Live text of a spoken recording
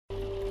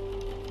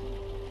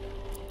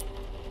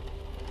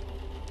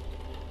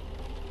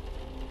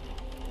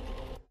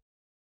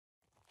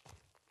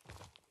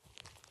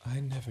I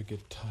never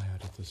get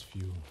tired of this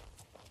view.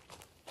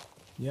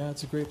 Yeah,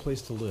 it's a great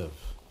place to live,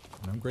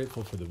 and I'm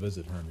grateful for the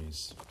visit,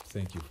 Hermes.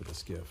 Thank you for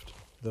this gift.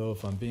 Though,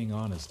 if I'm being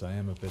honest, I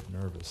am a bit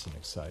nervous and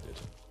excited.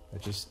 I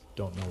just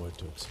don't know what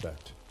to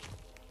expect.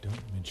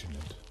 Don't mention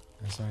it.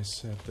 As I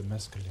said, the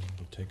mescaline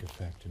will take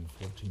effect in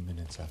 14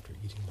 minutes after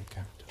eating the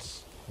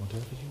cactus.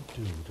 Whatever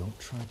you do, don't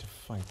try to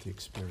fight the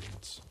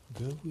experience.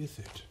 Go with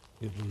it.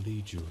 It will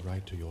lead you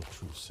right to your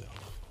true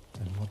self.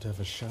 And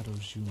whatever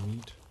shadows you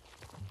meet,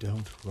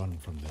 don't run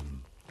from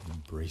them.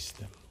 Embrace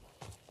them.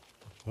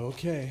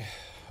 Okay,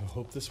 I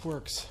hope this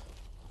works.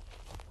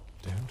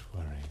 Don't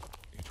worry,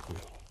 it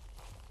will.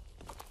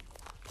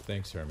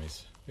 Thanks,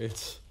 Hermes.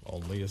 It's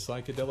only a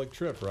psychedelic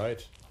trip,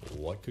 right?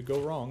 What could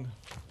go wrong?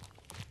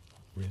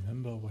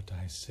 Remember what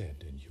I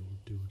said and you'll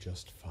do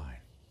just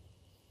fine.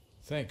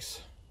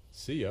 Thanks.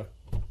 See ya.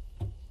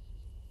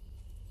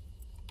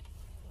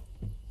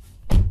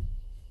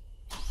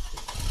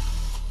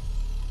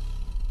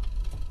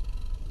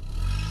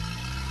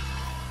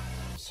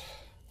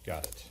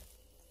 Got it.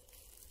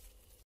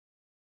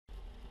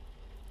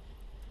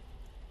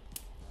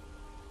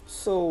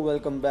 So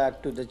welcome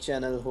back to the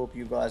channel. Hope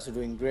you guys are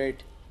doing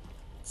great.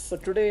 So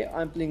today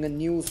I'm playing a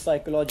new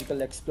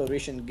psychological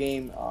exploration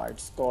game.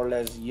 It's called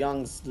as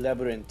Jung's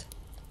Labyrinth.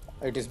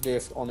 It is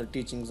based on the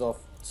teachings of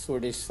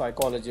Swedish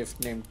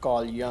psychologist named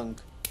Carl Jung.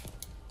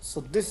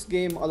 So this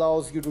game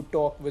allows you to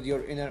talk with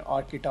your inner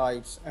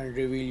archetypes and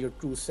reveal your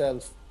true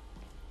self.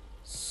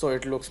 So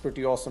it looks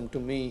pretty awesome to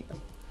me.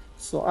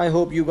 So I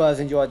hope you guys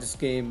enjoy this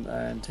game,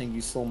 and thank you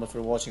so much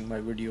for watching my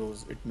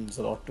videos. It means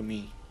a lot to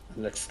me.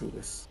 Let's do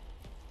this.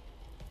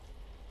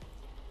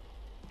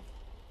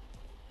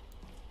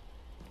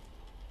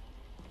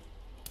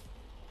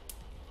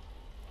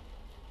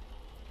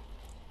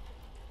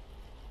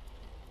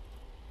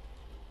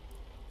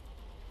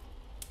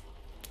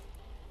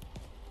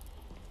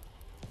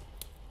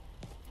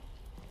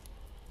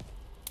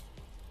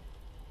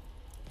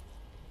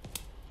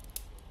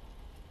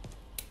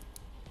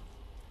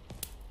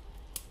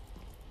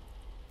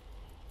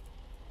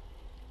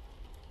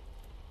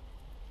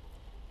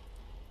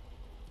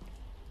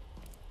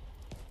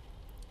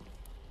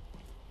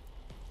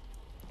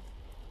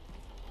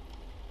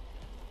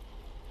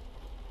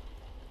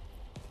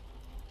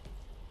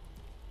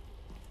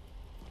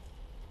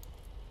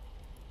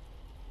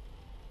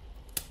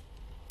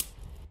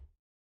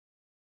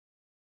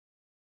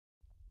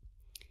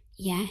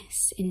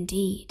 Yes,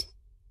 indeed.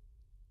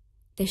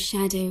 The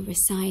shadow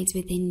resides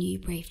within you,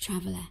 brave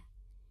traveller.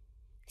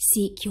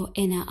 Seek your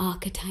inner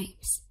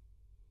archetypes.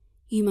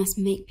 You must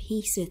make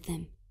peace with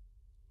them.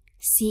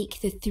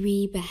 Seek the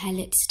 3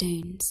 behelit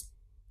stones,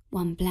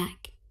 one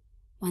black,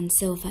 one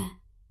silver,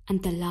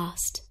 and the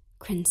last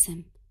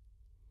crimson.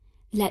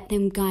 Let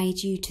them guide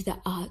you to the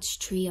arch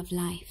tree of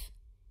life.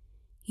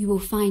 You will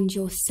find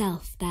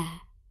yourself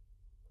there.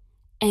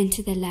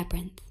 Enter the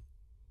labyrinth.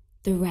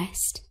 The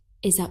rest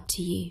is up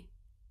to you.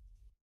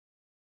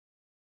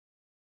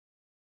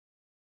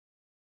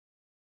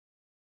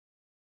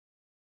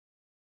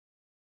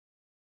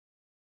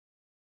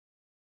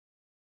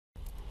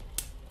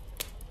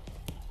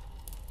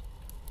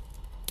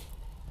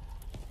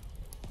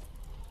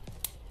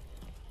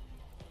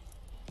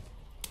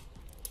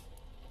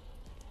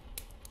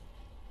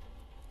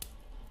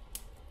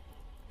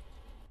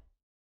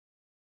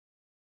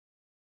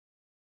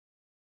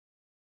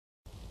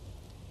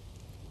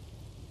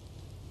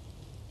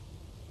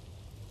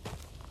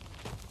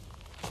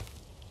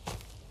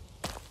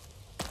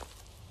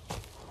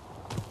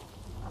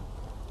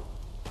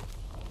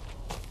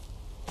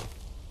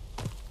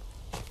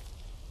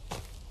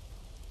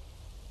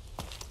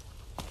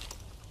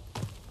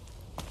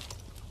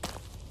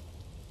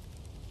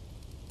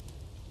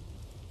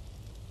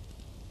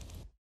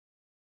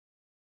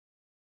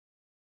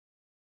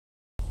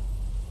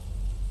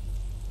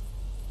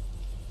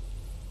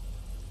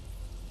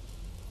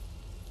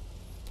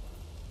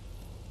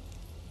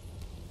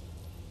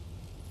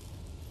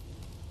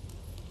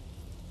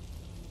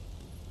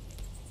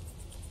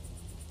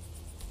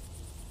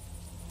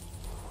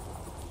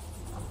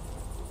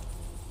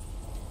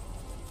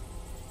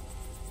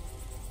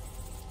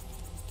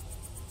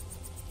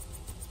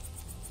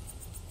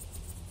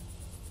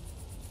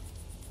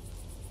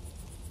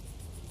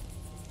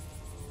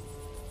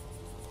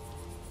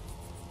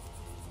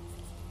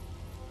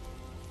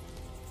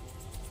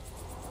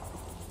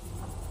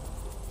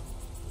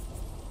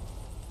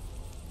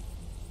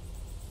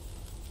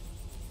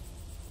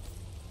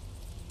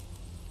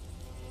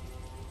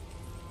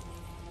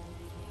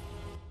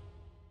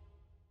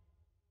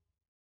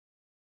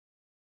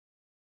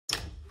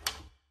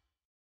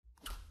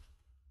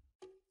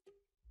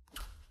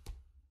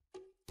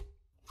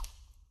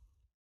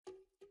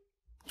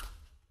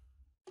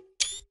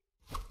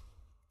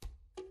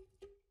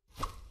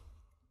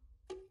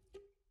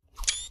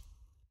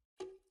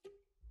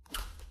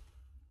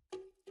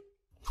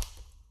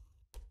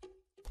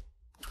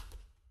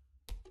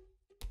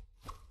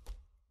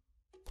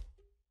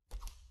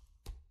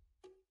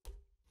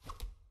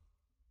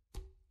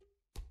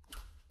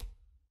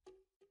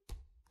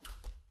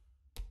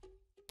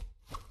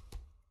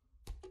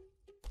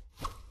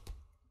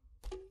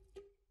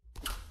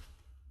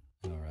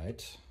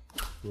 right.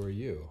 Who are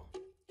you?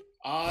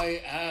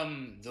 I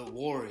am the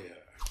warrior.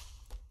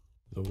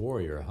 The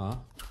warrior, huh?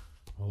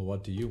 Well,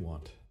 what do you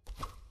want?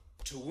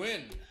 To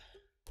win.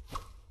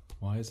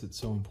 Why is it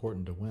so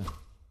important to win?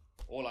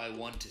 All I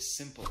want is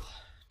simple,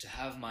 to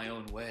have my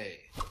own way.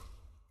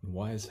 And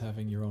why is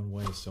having your own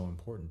way so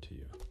important to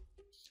you?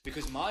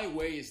 Because my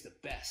way is the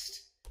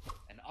best,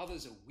 and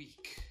others are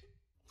weak.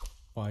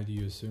 Why do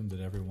you assume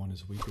that everyone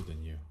is weaker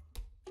than you?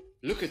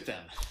 Look at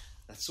them.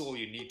 That's all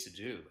you need to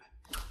do.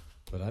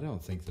 But I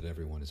don't think that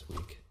everyone is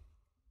weak.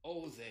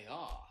 Oh, they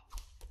are.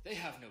 They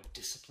have no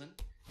discipline,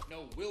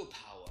 no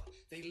willpower.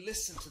 They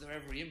listen to their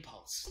every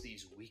impulse,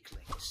 these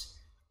weaklings.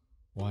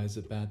 Why is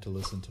it bad to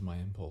listen to my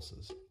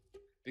impulses?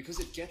 Because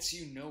it gets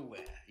you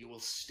nowhere. You will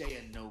stay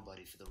a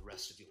nobody for the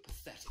rest of your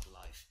pathetic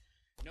life.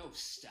 No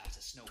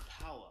status, no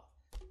power.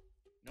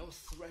 No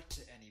threat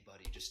to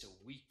anybody, just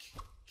a weak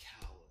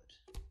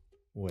coward.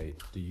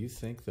 Wait, do you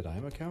think that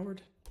I'm a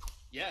coward?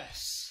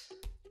 Yes.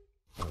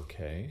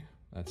 Okay,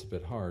 that's a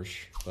bit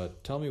harsh,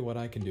 but tell me what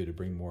I can do to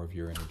bring more of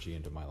your energy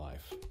into my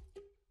life.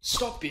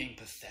 Stop being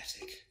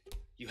pathetic.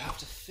 You have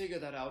to figure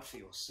that out for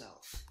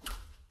yourself.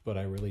 But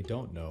I really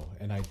don't know,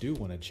 and I do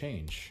want to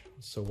change.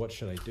 So what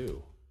should I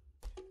do?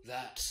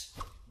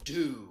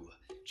 Do.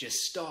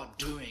 Just start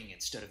doing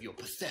instead of your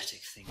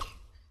pathetic thinking.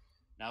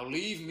 Now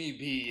leave me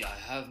be.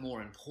 I have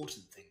more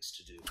important things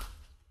to do.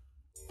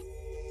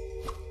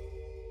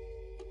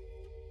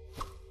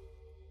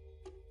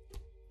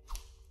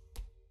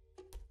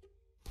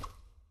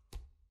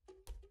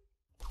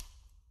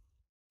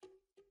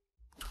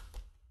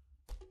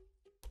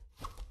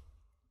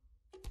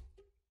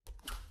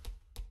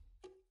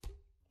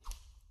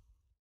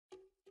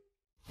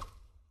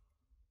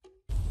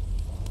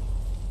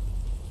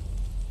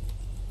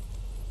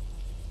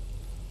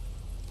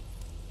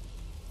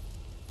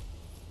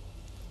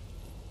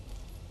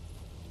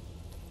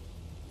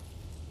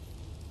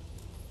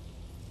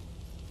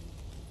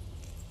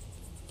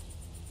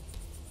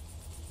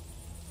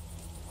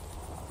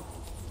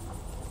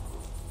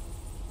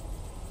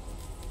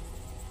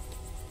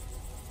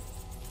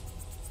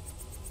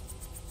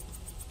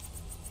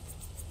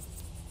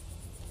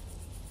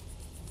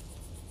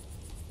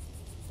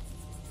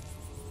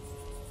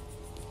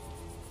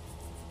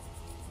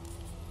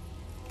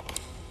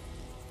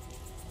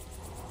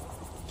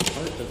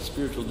 Part of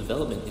spiritual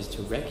development is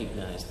to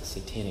recognize the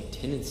satanic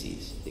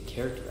tendencies that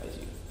characterize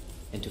you,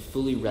 and to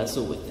fully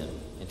wrestle with them,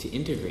 and to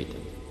integrate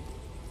them.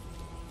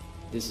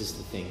 This is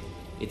the thing.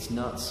 It's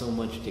not so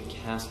much to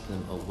cast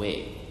them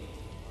away,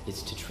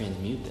 it's to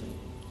transmute them.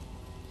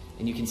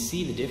 And you can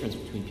see the difference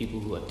between people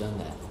who have done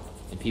that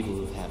and people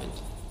who haven't,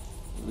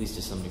 at least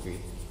to some degree.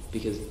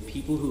 Because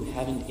people who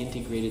haven't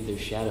integrated their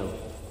shadow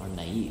are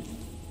naive.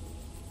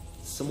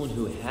 Someone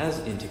who has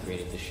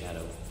integrated the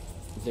shadow,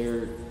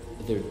 they're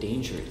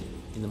dangerous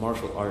in the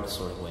martial arts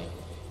sort of way.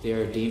 They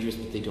are dangerous,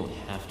 but they don't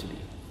have to be.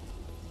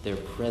 Their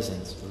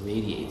presence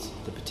radiates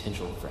the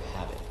potential for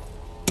havoc.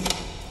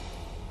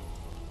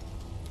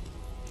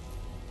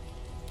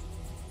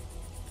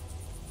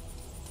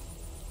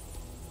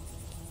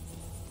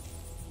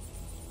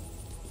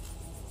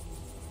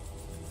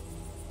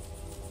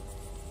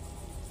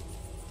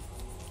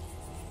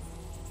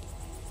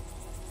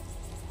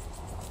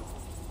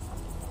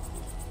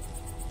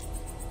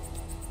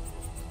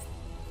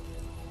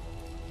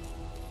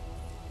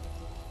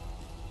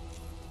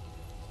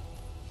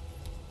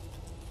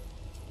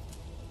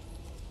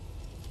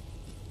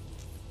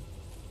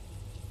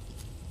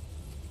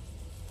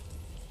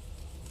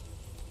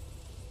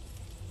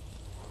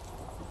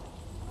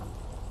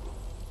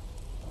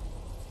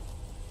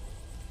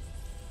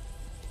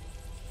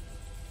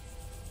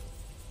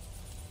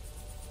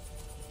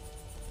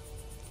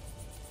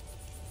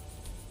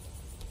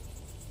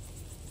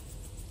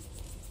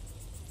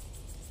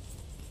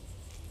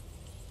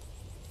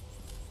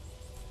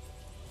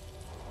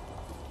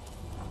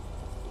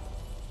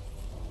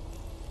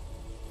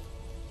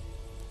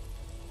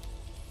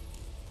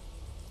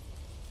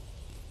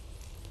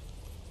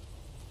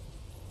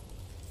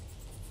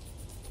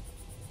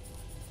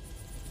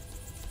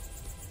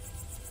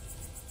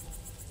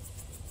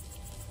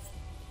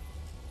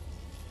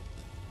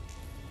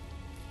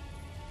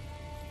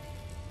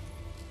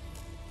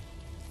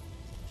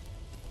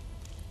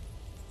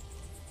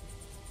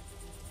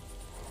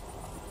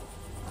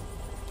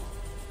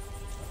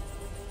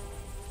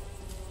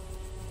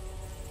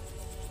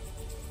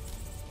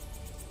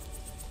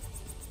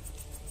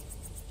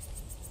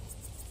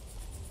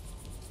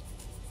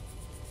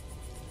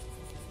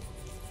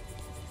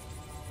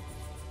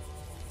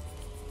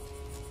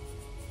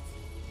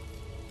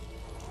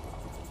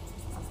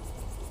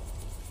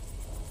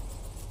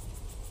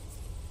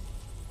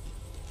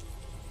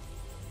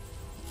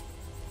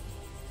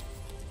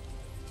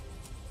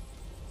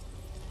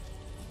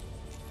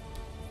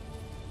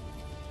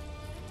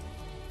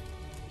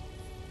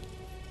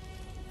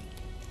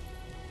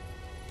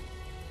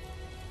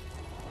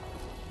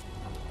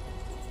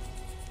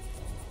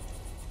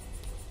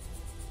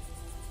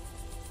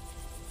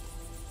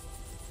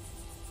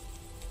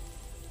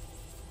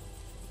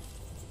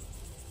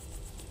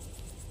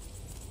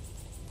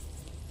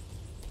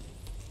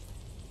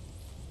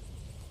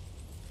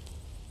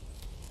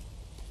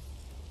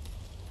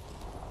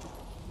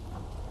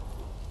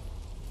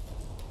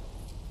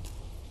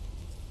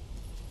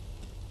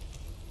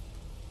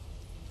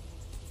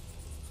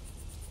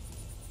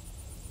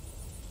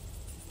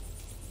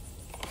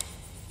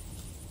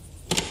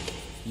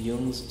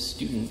 Jung's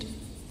student,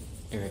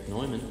 Erich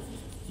Neumann,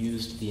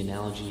 used the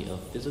analogy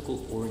of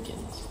physical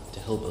organs to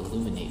help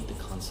illuminate the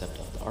concept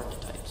of the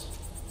archetypes.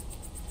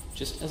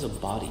 Just as a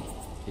body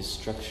is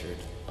structured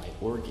by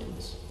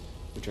organs,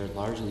 which are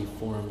largely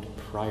formed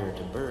prior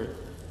to birth,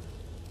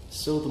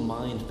 so the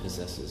mind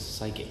possesses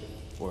psychic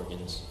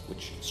organs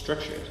which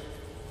structure it,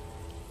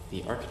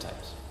 the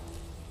archetypes.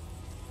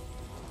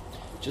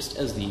 Just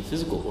as the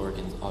physical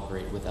organs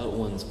operate without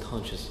one's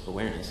conscious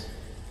awareness,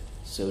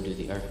 so do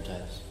the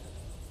archetypes.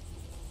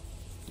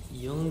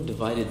 Jung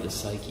divided the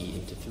psyche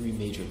into three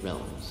major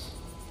realms: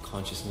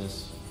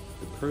 consciousness,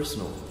 the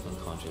personal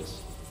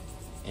unconscious,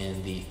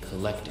 and the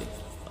collective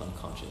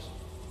unconscious.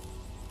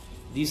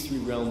 These three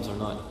realms are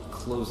not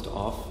closed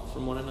off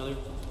from one another,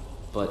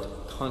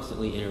 but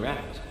constantly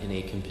interact in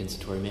a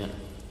compensatory manner.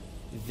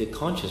 The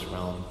conscious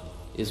realm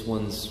is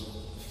one's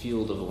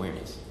field of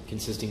awareness,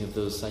 consisting of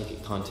those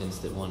psychic contents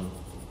that one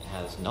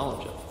has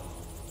knowledge of.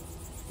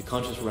 The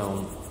conscious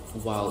realm,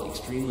 while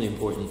extremely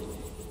important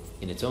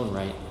in its own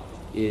right,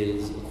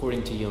 is,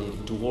 according to Jung,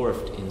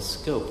 dwarfed in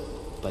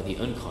scope by the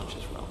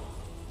unconscious realm.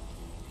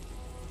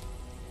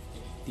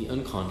 The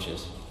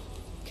unconscious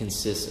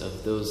consists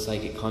of those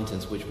psychic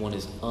contents which one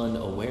is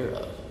unaware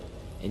of,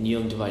 and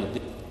Jung divided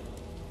the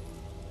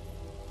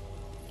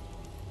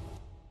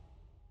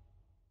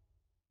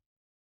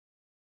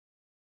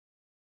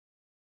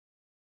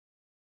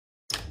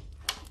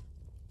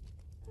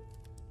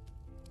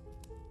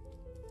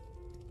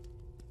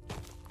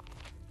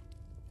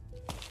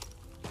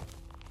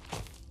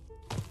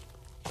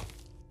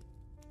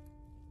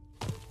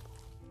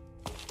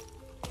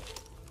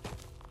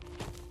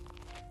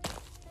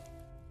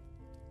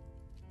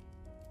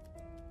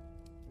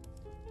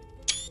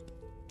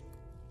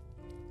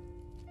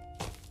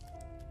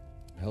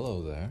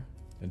Hello there.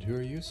 And who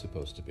are you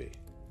supposed to be?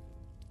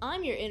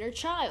 I'm your inner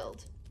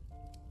child.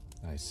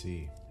 I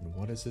see. And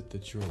what is it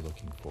that you're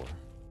looking for?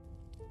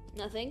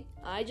 Nothing.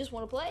 I just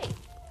want to play.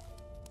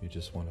 You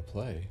just want to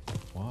play?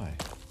 Why?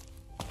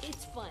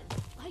 It's fun.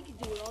 I could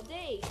do it all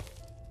day.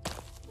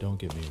 Don't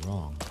get me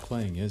wrong,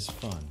 playing is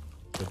fun.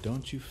 But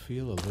don't you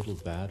feel a little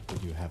bad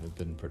when you haven't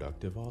been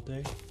productive all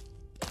day?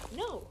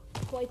 No,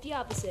 quite the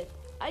opposite.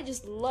 I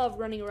just love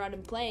running around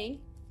and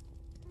playing.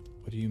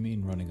 What do you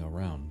mean running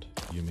around?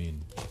 You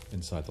mean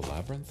inside the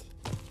labyrinth?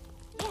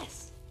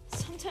 Yes.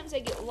 Sometimes I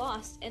get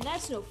lost, and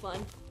that's no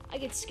fun. I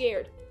get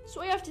scared, so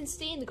I often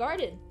stay in the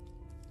garden.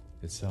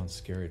 It sounds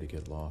scary to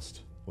get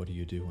lost. What do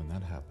you do when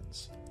that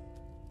happens?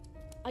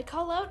 I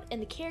call out,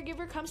 and the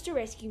caregiver comes to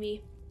rescue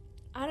me.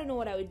 I don't know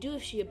what I would do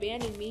if she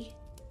abandoned me.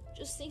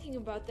 Just thinking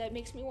about that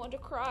makes me want to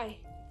cry.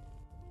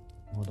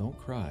 Well, don't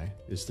cry.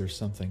 Is there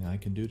something I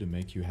can do to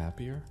make you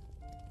happier?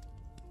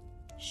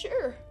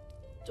 Sure.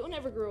 Don't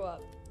ever grow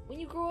up. When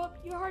you grow up,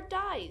 your heart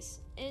dies,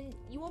 and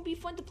you won't be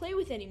fun to play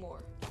with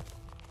anymore.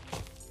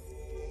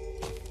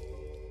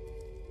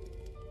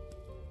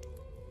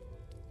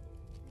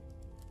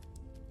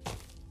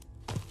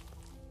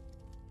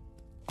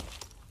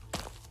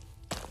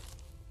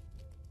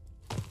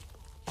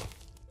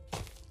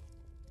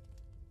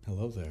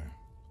 Hello there.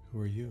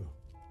 Who are you?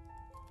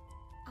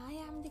 I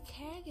am the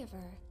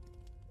caregiver.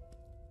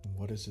 And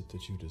what is it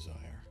that you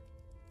desire?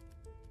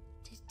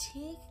 To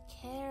take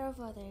care of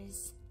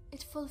others.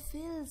 It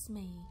fulfills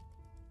me.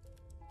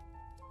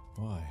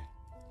 Why?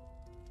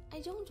 I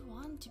don't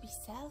want to be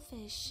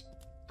selfish,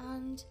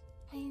 and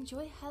I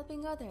enjoy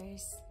helping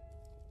others.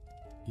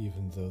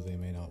 Even though they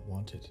may not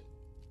want it.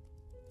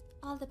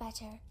 All the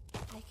better.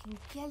 I can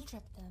guilt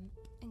trip them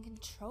and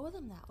control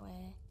them that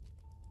way.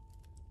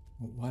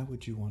 Why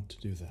would you want to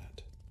do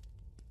that?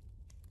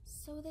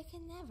 So they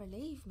can never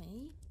leave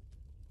me.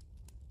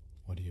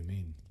 What do you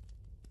mean?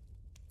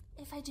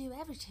 If I do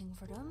everything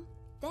for them,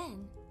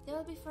 then they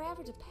will be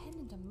forever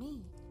dependent on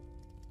me.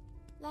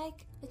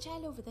 Like the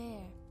child over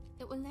there.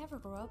 It will never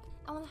grow up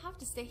and will have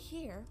to stay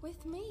here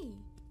with me.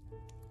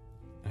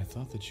 I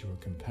thought that you were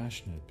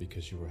compassionate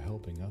because you were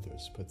helping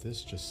others, but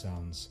this just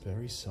sounds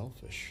very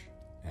selfish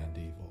and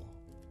evil.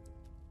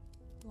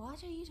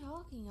 What are you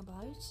talking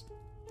about?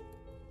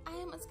 I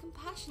am as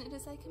compassionate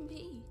as I can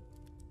be.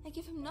 I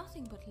give him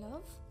nothing but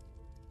love.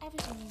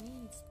 Everything he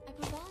needs, I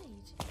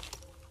provide.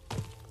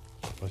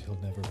 But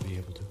he'll never be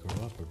able to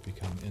grow up or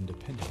become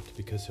independent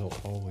because he'll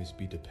always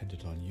be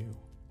dependent on you.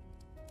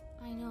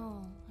 I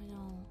know,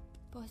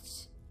 but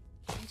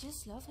I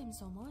just love him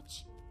so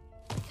much.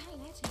 I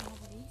can't let him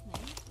ever leave me.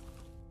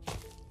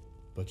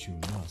 But you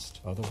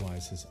must,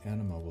 otherwise his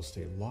anima will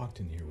stay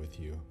locked in here with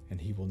you, and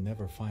he will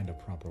never find a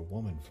proper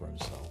woman for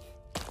himself.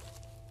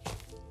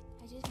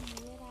 I didn't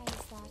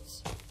realize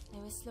that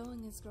I was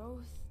slowing his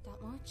growth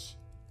that much.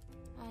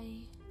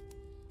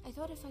 I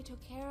thought if I took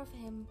care of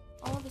him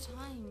all the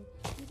time,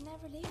 he'd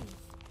never leave.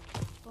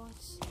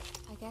 But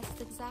I guess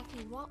it's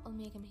exactly what will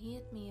make him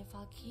hate me if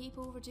I'll keep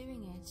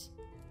overdoing it.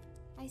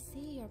 I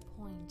see your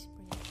point,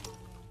 brave father.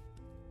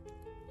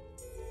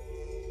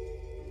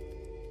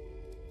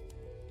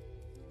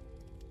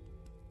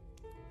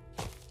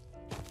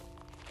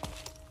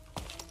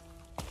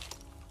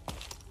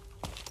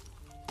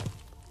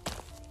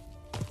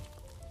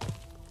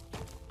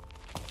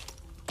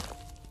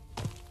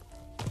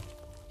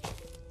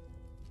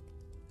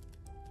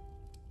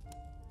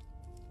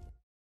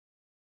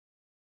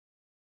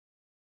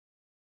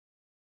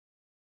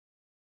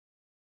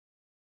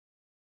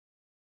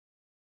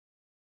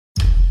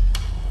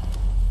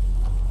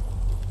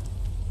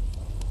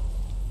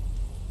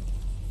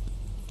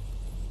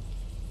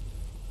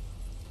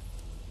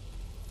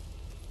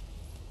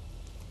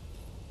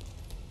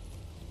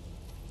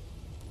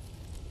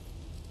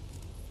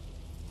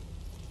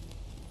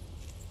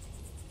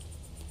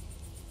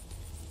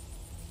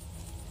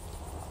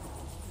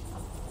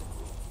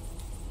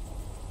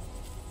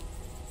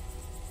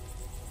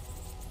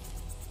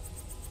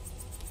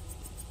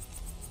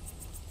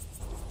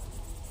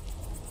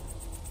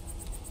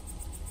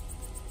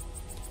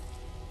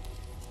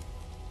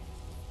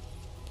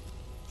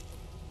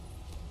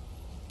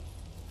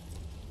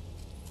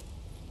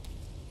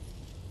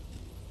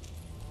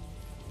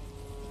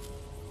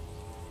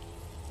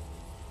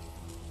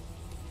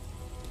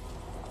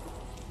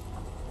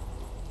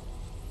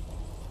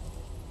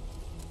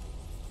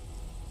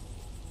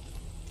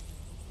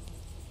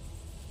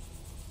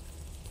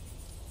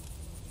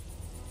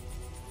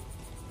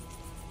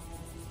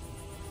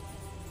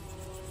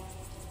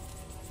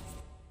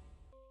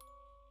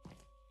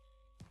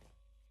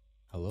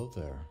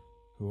 there.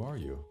 Who are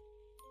you?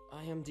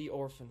 I am the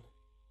orphan,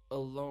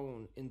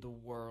 alone in the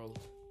world.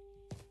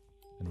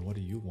 And what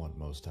do you want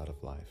most out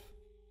of life?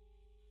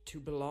 To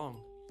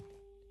belong,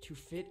 to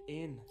fit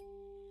in.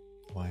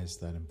 Why is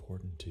that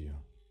important to you?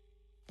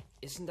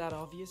 Isn't that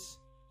obvious?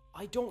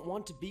 I don't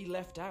want to be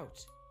left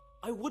out.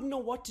 I wouldn't know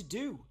what to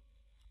do.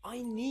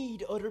 I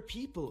need other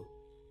people.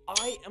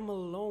 I am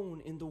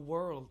alone in the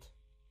world.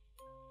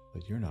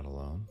 But you're not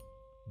alone.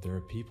 There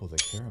are people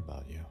that care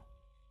about you.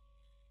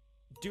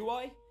 Do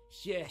I?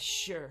 Yeah,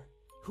 sure.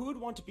 Who would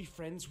want to be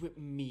friends with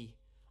me?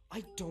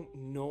 I don't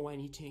know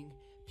anything.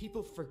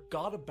 People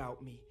forgot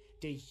about me.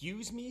 They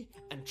use me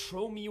and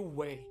throw me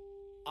away.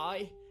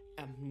 I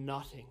am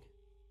nothing.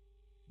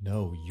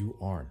 No, you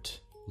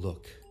aren't.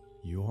 Look,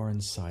 you are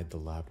inside the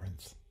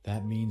labyrinth.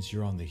 That means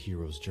you're on the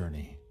hero's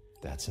journey.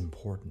 That's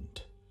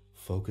important.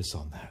 Focus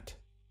on that.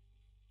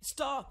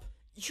 Stop!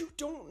 You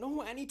don't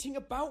know anything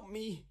about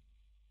me.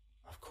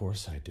 Of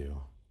course I do.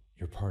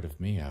 You're part of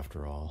me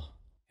after all.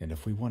 And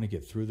if we want to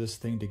get through this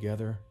thing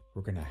together,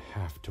 we're gonna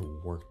have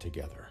to work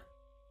together.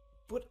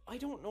 But I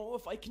don't know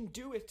if I can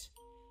do it.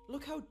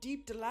 Look how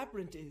deep the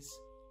labyrinth is.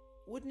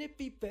 Wouldn't it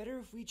be better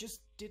if we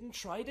just didn't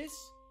try this?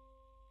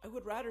 I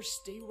would rather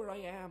stay where I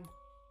am.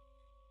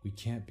 We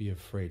can't be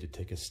afraid to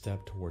take a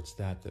step towards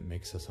that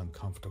makes us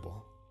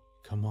uncomfortable.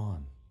 Come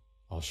on,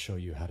 I'll show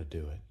you how to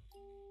do it.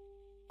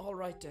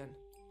 Alright then,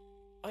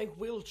 I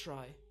will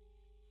try.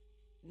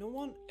 No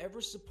one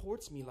ever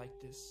supports me like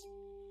this,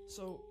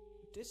 so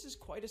this is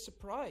quite a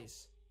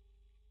surprise.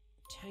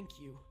 Thank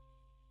you.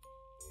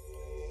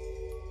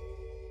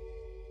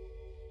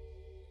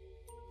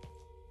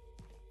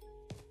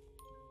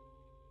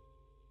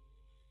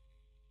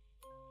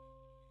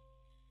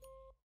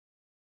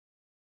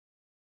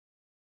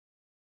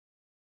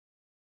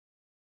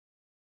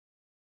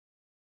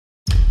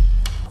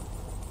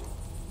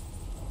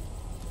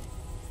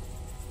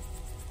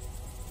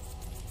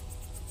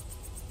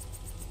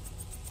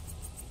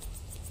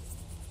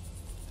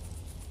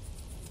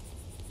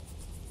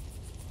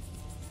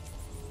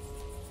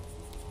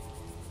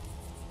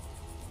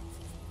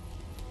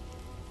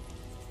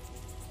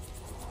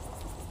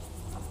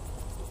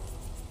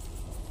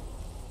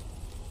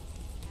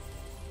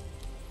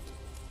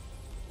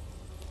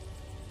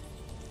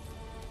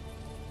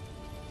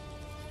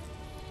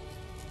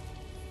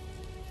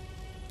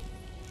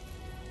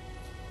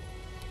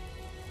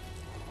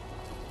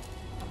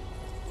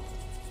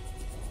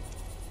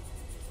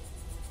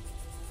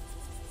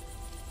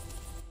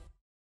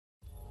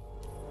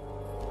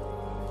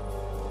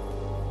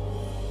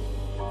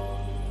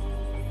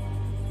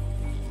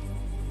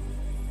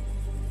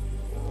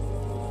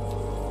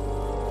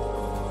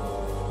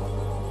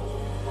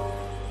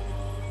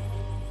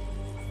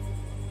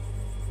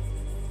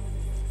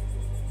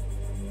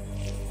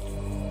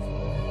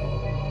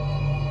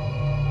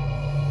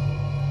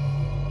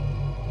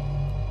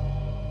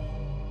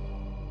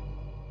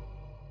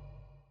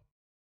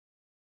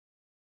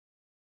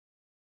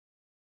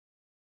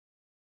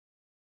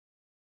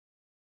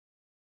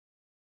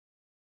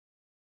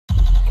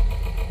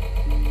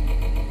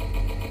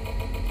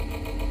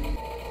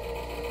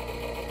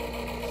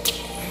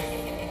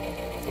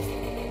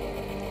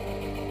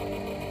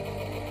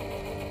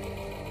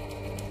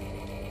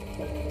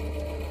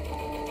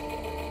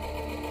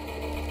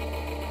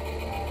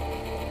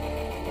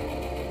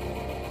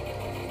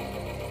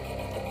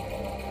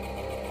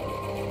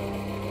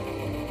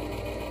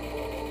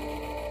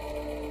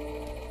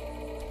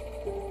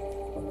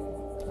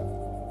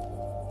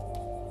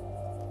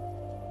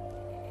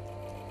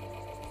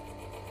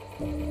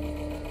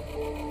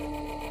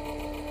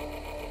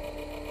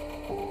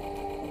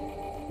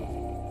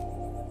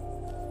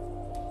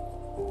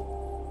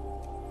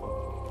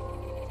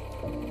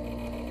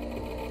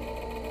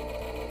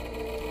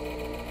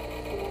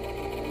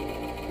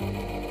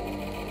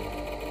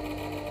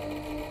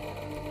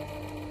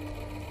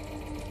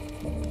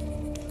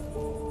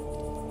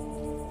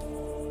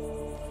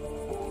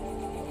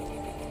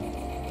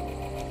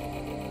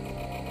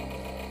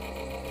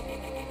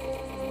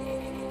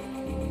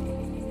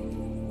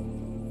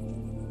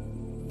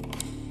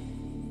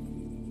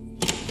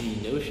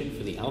 notion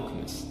for the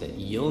alchemists that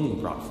Jung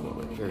brought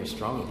forward very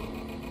strongly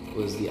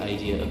was the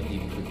idea of the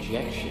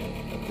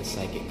projection of the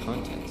psychic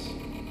contents,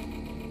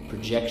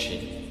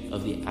 projection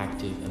of the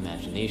active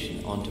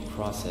imagination onto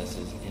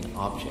processes and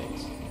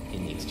objects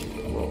in the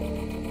exterior world.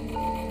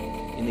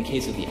 In the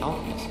case of the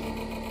alchemists,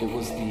 it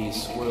was the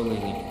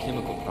swirling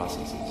chemical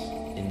processes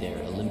in their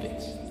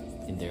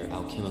alembics, in their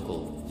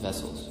alchemical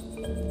vessels,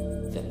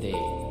 that they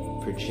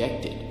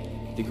projected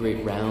the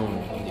great round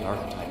of the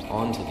archetypes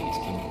onto these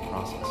chemical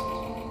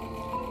processes.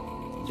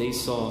 They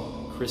saw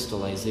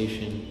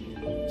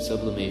crystallization,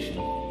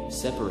 sublimation,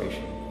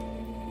 separation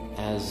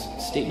as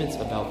statements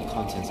about the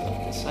contents of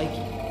the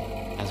psyche,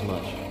 as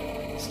much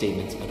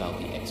statements about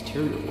the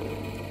exterior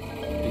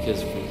world.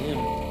 Because for them,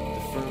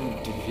 the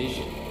firm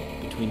division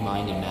between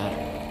mind and matter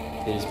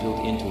that is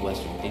built into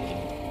Western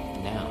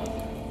thinking now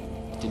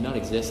did not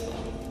exist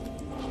then.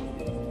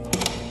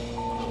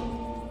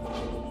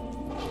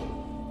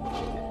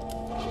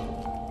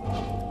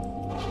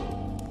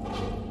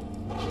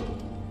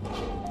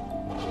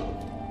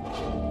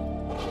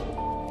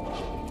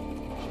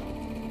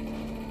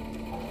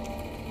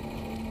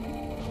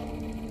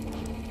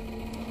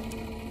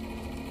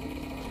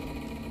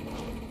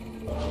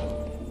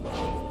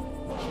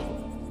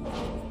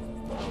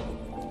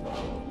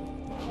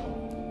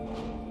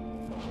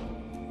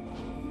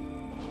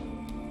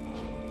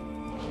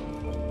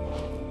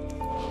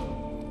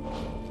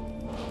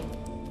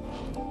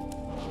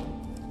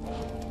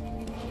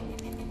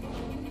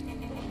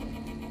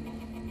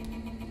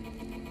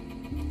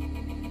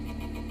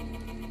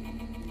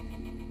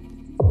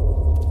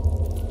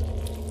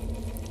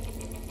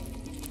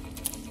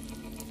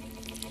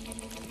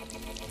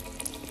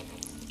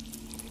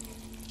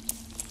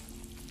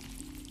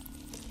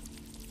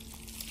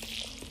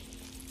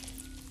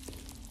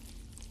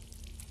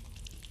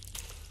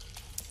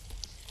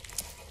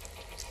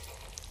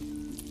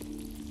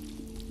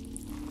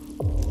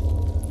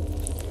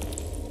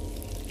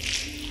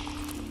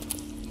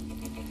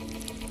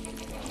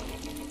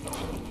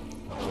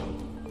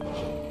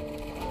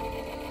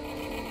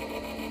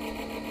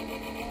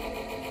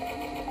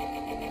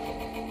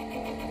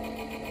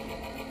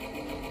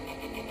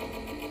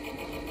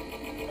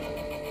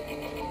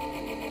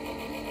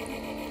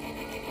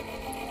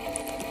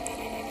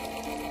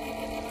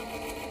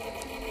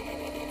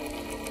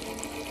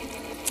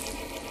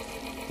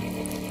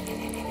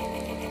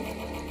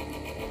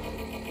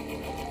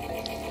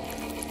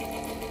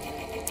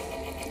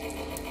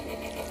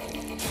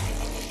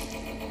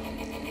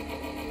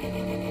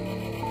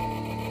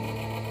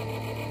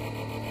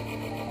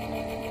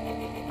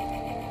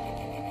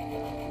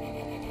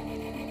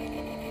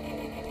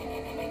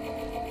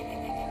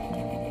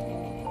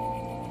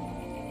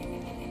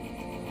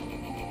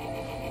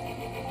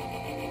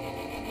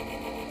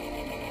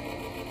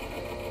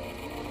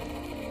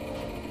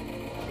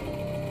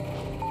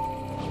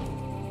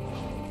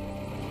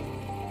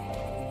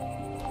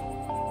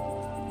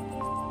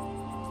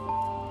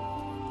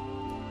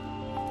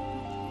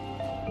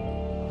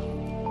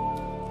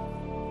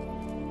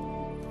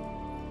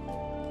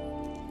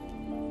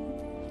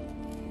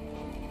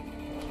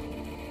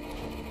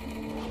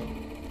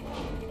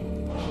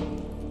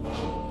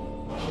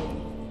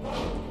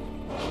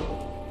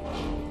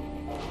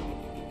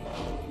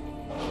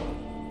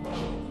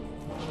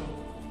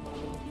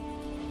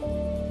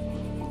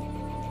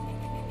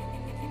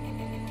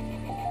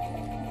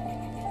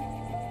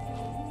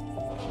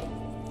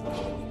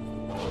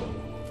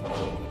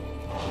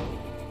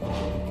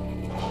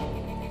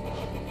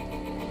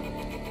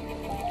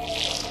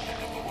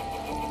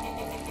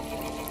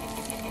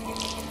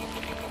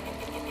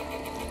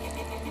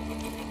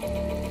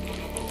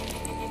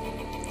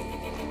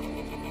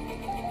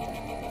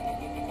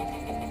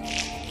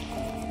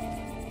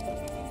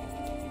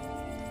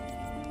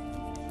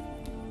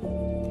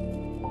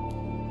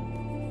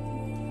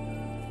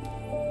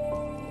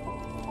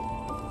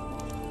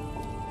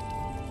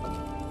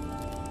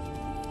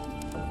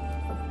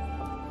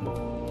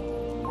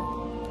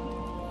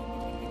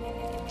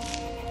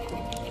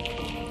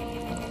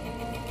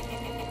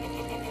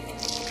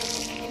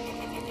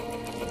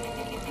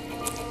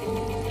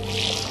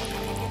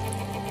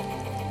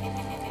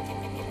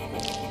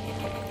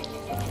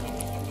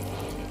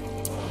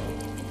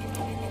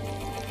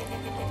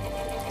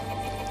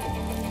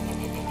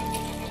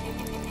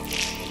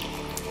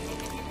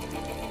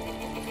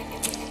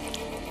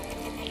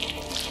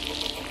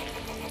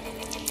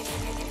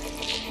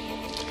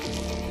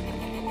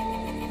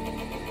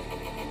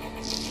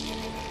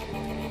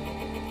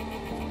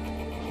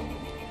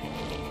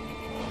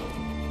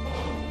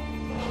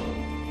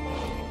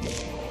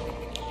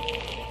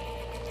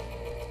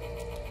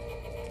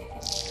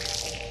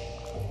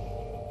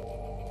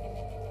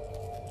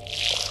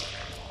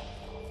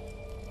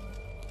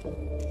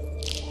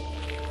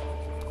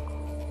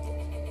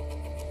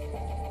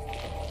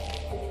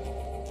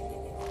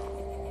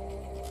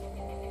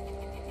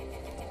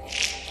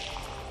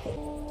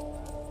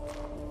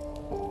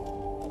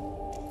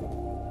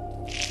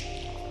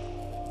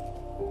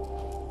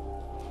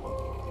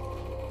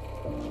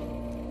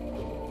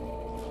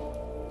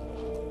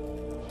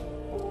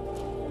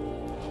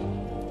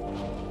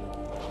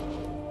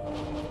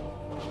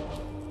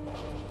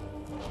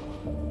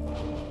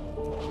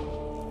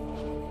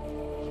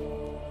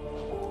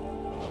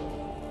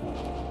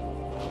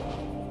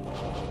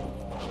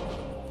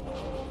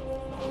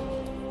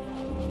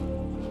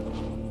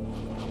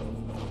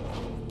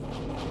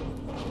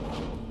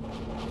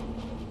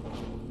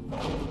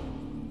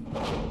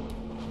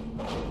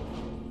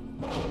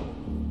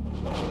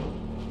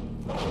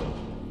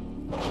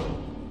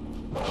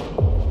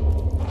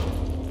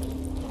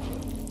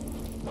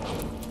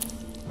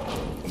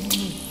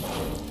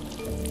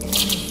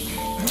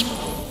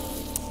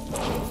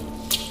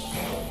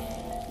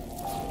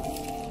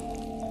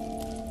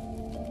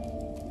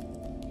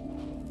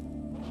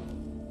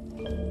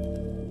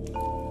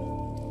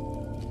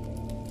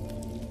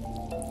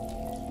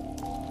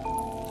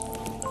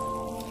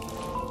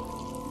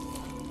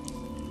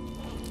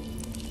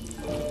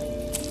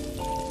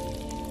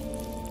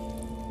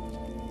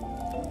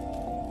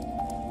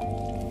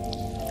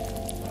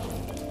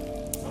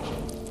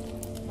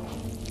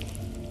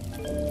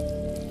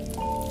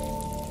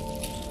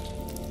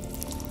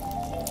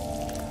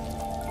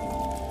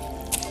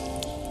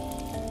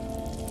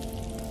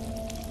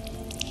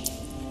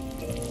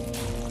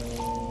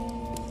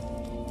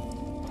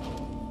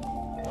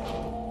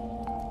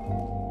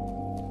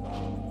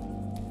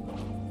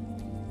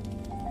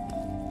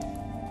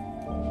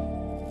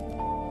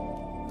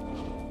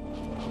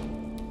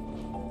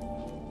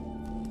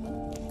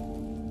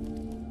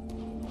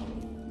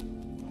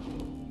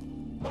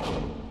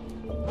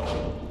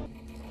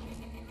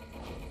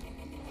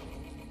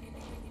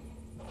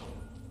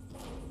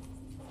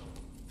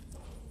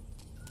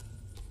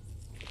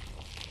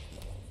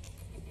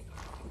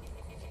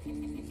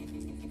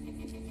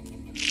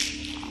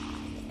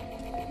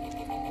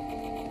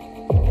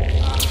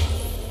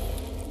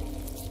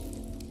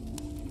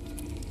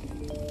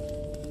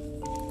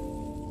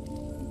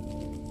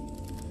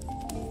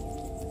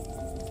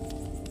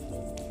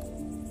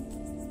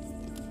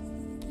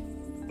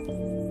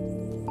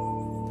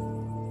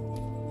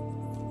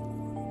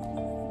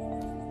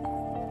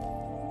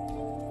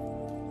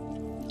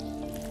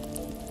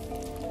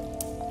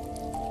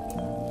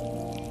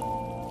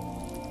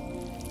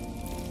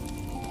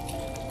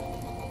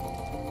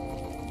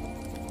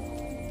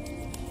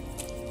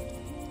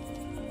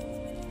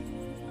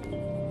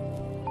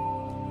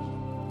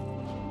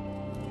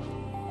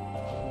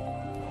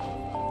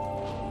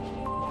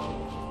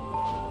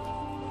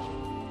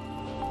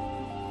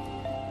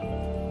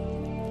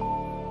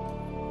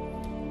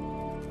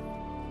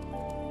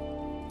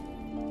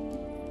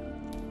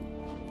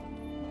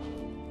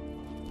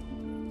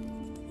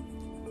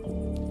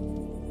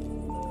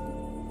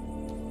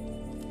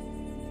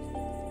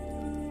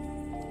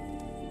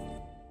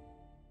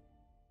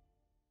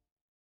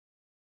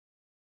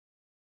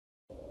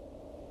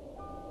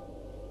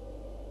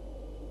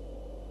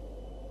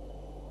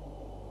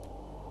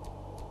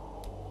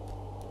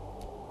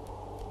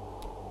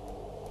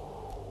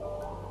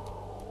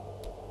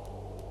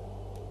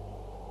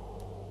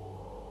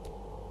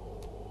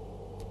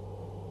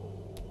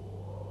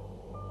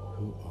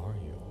 Who are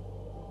you?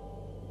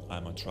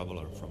 I'm a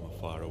traveler from a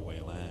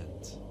faraway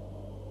land.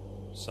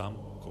 Some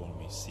call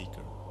me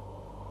Seeker.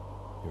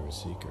 You're a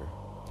seeker.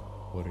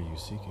 What are you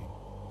seeking?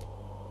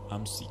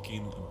 I'm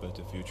seeking a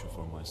better future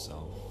for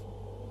myself.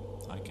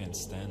 I can't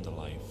stand a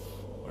life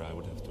where I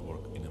would have to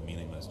work in a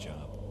meaningless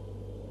job.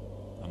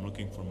 I'm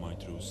looking for my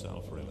true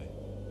self, really.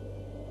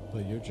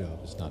 But your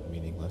job is not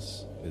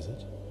meaningless, is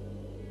it?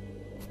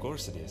 Of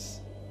course it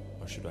is.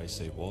 Or should I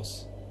say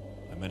was?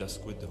 I made us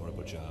quit the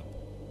horrible job.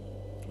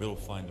 We'll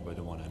find a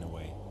better one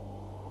anyway.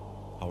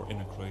 Our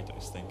inner creator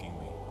is thanking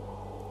me.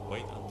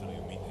 Wait until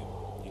you meet him.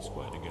 He's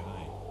quite a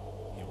guy.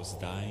 He was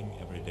dying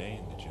every day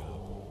in the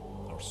job.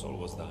 Our soul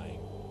was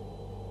dying.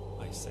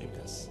 I saved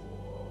us.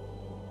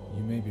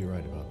 You may be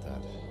right about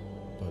that.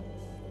 But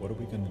what are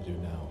we going to do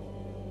now?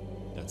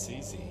 That's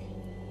easy.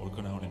 Work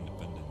on our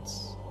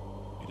independence.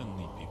 We don't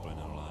need people in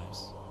our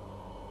lives.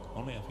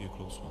 Only a few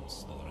close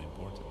ones that are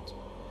important.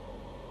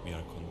 We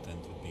are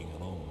content with being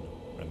alone,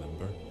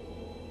 remember?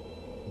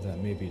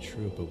 That may be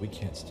true, but we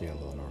can't stay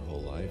alone our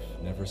whole life.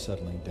 Never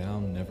settling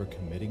down, never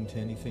committing to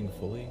anything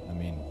fully. I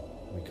mean,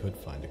 we could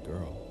find a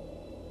girl.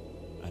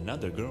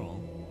 Another girl?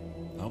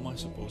 How am I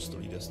supposed to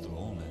lead us to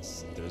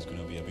wholeness if there's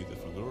gonna be a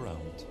beautiful girl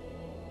around?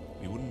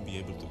 We wouldn't be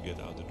able to get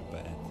out of the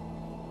bed.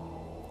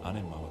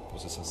 Anima would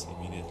possess us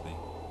immediately,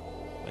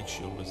 like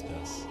she always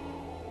does.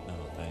 No,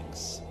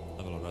 thanks.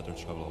 I will rather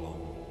travel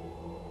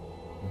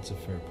alone. That's a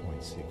fair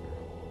point, Seeker.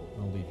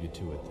 I'll leave you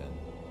to it then.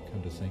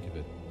 Come to think of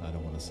it, I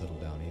don't want to settle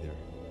down either.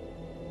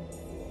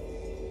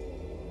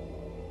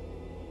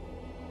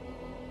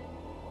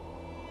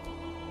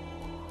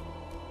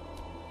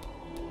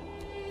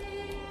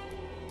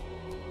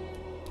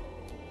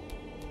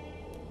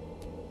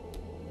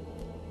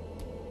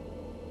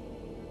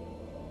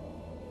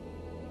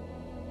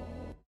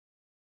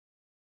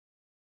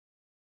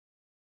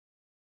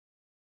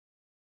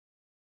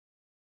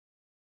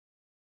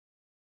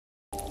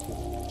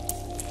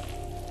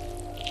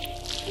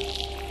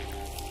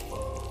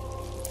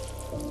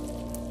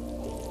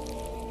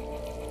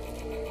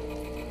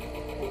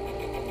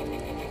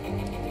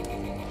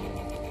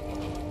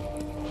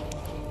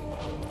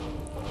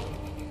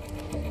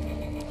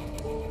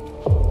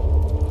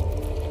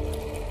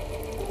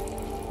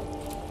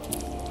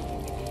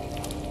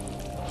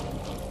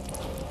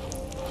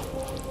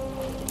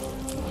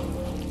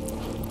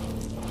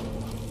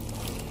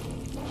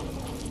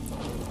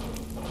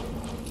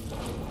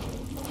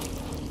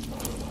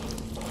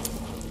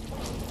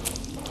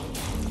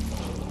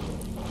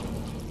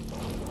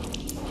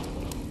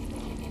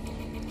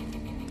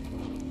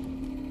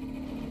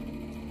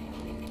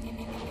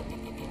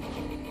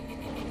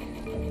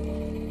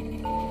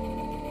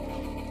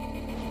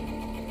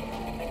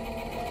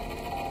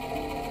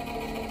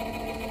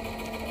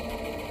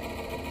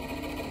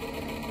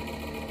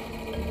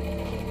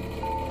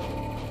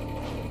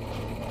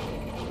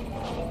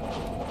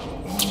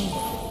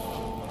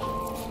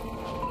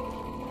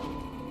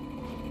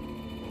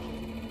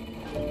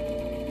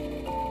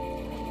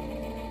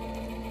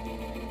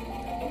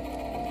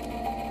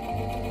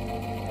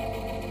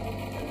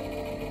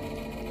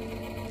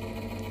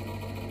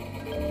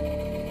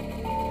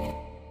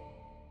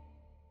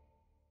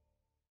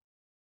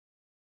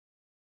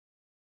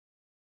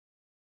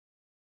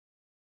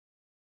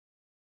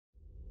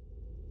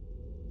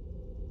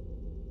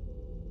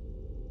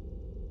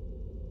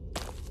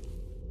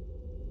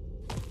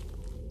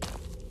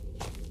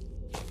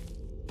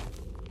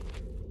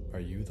 Are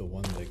you the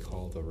one they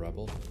call the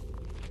rebel?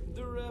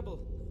 The Rebel.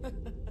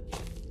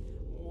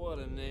 What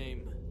a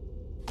name.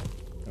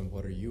 And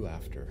what are you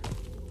after?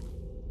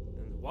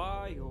 And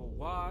why, oh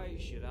why,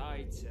 should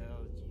I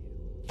tell you?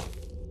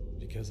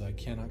 Because I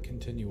cannot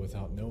continue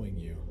without knowing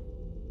you.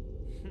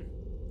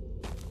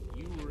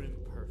 You were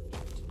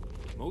imperfect.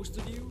 Most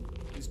of you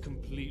is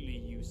completely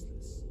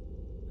useless.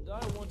 And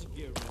I want to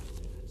get rid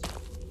of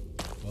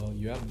that. Well,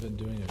 you haven't been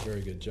doing a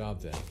very good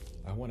job then.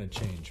 I want to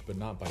change, but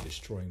not by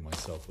destroying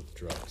myself with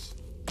drugs.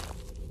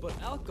 But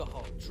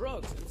alcohol,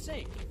 drugs, and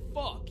saying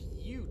fuck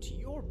you to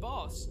your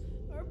boss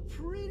are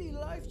pretty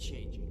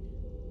life-changing.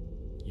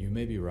 You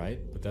may be right,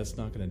 but that's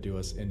not going to do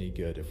us any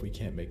good if we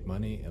can't make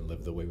money and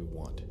live the way we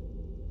want.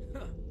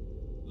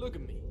 Look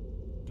at me.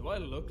 Do I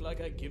look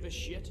like I give a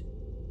shit?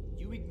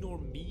 You ignore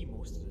me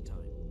most of the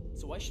time,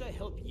 so why should I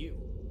help you?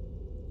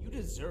 You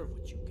deserve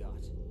what you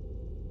got.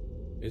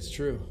 It's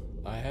true.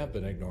 I have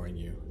been ignoring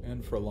you,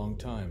 and for a long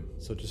time,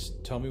 so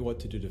just tell me what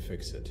to do to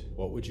fix it.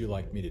 What would you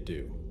like me to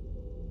do?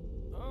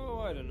 Oh,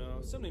 I don't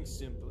know. Something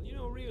simple. You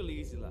know, real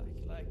easy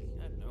like,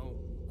 I don't know,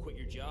 quit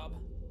your job.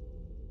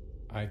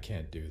 I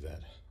can't do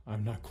that.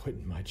 I'm not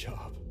quitting my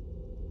job.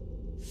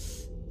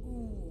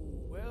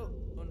 Ooh, well,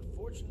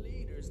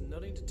 unfortunately, there's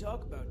nothing to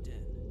talk about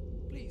then.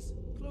 Please,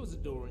 close the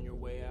door on your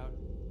way out.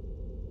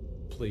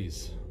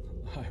 Please,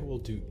 I will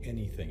do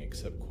anything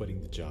except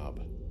quitting the job.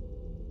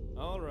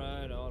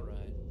 Alright.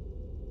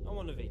 I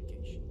want a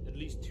vacation, at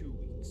least 2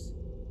 weeks.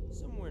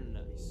 Somewhere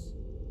nice.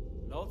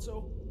 And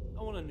also,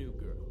 I want a new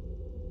girl.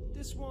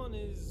 This one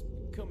is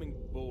becoming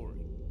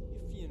boring,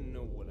 if you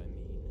know what I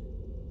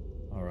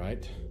mean.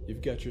 Alright,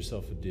 you've got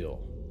yourself a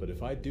deal. But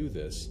if I do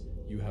this,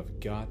 you have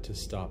got to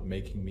stop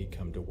making me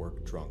come to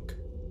work drunk.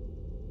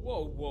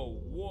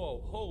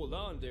 Whoa, hold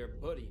on there,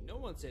 buddy. No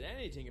one said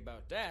anything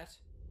about that.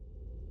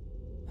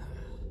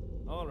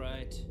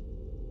 Alright,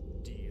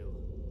 deal.